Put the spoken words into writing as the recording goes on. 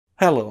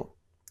Hello.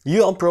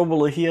 You are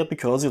probably here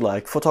because you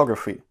like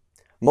photography.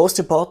 Most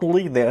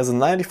importantly, there is a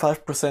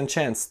 95%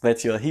 chance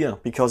that you are here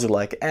because you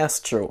like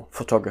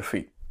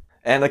astrophotography.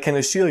 And I can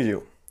assure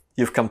you,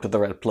 you've come to the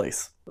right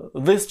place.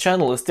 This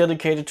channel is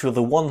dedicated to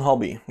the one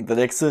hobby that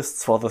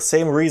exists for the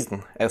same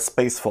reason as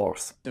Space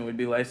Force. And we'd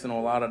be wasting a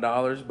lot of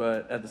dollars,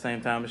 but at the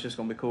same time it's just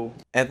gonna be cool.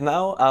 And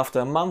now, after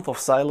a month of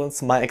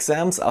silence, my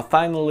exams are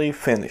finally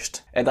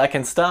finished and I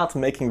can start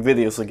making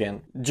videos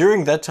again.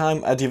 During that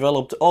time I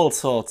developed all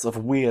sorts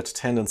of weird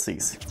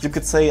tendencies. You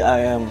could say I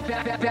am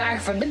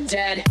back from the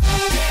dead.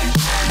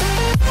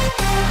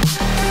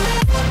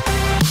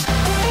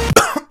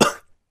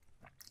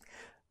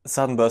 a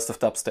sudden burst of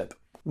dubstep.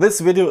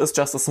 This video is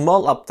just a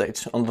small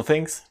update on the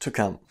things to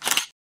come.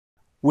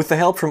 With the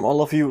help from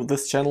all of you,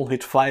 this channel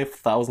hit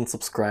 5,000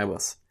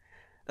 subscribers.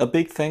 A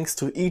big thanks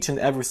to each and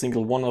every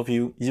single one of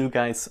you, you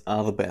guys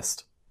are the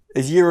best.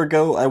 A year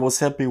ago I was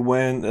happy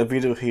when a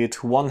video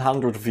hit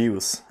 100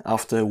 views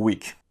after a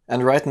week.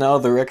 And right now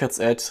the record's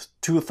at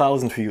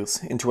 2,000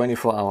 views in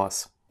 24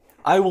 hours.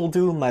 I will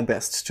do my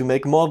best to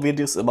make more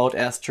videos about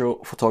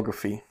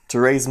astrophotography, to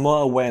raise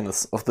more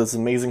awareness of this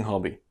amazing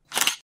hobby.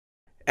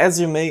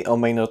 As you may or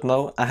may not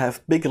know, I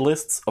have big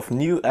lists of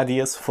new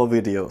ideas for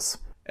videos.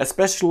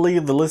 Especially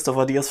the list of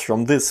ideas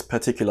from this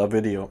particular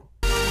video.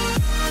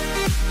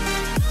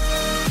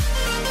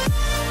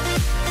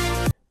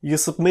 You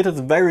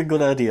submitted very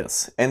good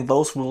ideas, and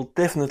those will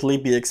definitely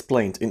be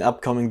explained in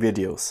upcoming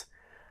videos.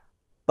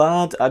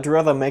 But I'd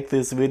rather make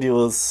these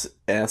videos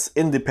as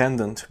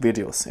independent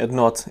videos and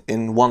not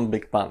in one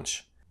big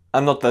bunch.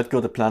 I'm not that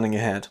good at planning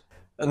ahead.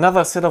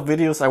 Another set of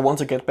videos I want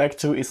to get back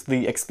to is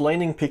the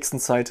Explaining Pics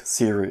Inside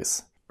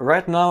series.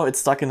 Right now it's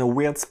stuck in a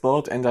weird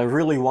spot and I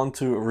really want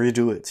to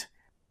redo it.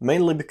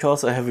 Mainly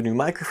because I have a new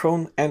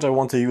microphone and I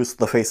want to use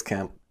the face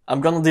cam.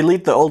 I'm gonna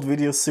delete the old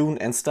videos soon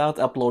and start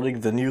uploading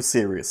the new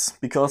series,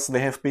 because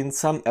there have been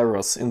some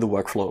errors in the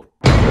workflow.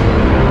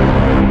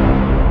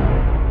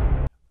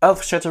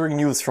 Earthshattering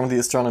news from the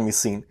astronomy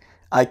scene.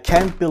 I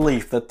can't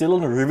believe that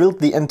Dylan revealed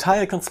the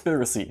entire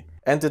conspiracy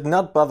and did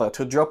not bother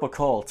to drop a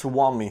call to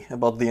warn me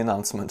about the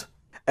announcement.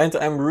 And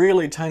I'm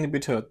really tiny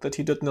bit hurt that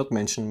he did not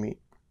mention me.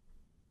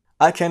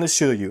 I can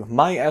assure you,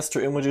 my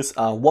astro images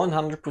are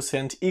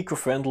 100%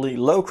 eco-friendly,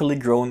 locally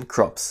grown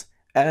crops.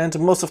 And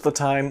most of the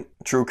time,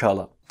 true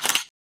color.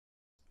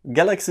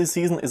 Galaxy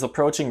season is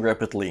approaching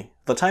rapidly,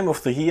 the time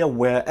of the year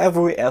where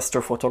every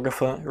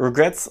astrophotographer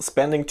regrets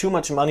spending too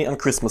much money on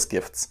Christmas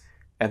gifts,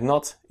 and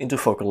not into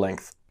focal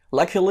length.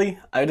 Luckily,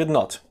 I did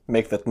not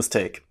make that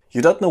mistake.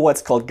 You don't know why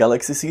it's called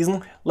Galaxy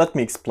season? Let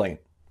me explain.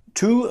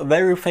 Two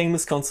very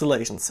famous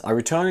constellations are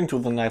returning to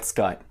the night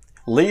sky,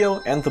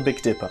 Leo and the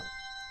Big Dipper.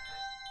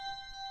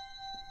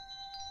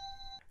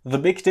 The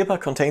Big Dipper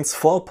contains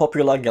four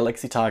popular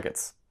galaxy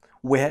targets.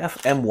 We have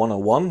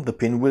M101, the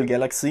Pinwheel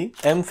Galaxy,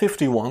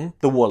 M51,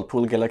 the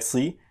Whirlpool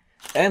Galaxy,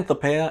 and the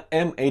pair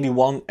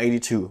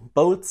M8182,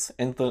 Boats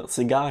and the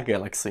Cigar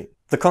Galaxy.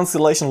 The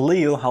constellation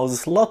Leo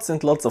houses lots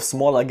and lots of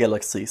smaller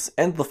galaxies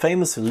and the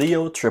famous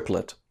Leo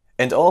triplet.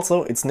 And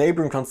also its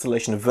neighboring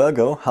constellation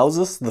Virgo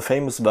houses the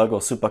famous Virgo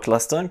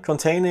supercluster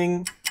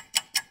containing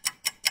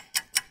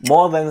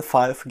more than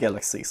 5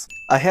 galaxies.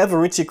 I have a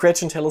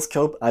Ritchie-Chrétien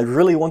telescope, I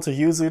really want to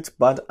use it,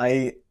 but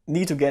I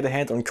need to get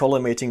ahead on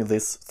collimating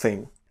this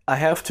thing. I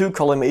have 2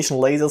 collimation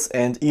lasers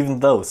and even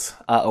those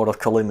are out of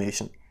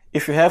collimation.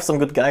 If you have some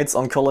good guides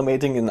on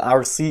collimating an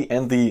RC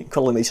and the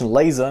collimation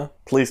laser,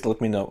 please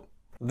let me know.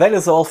 That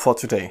is all for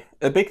today.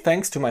 A big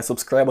thanks to my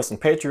subscribers on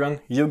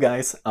Patreon, you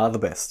guys are the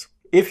best.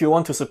 If you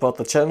want to support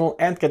the channel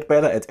and get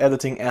better at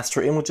editing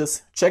astro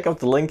images, check out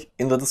the link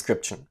in the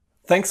description.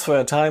 Thanks for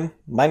your time,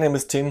 my name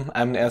is Tim,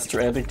 I'm an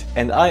astro addict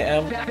and I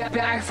am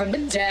Back from the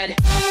dead.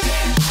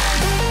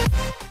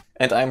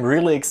 And I'm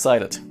really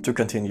excited to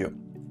continue.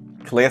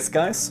 Clear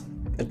skies,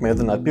 and may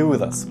the night be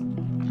with us.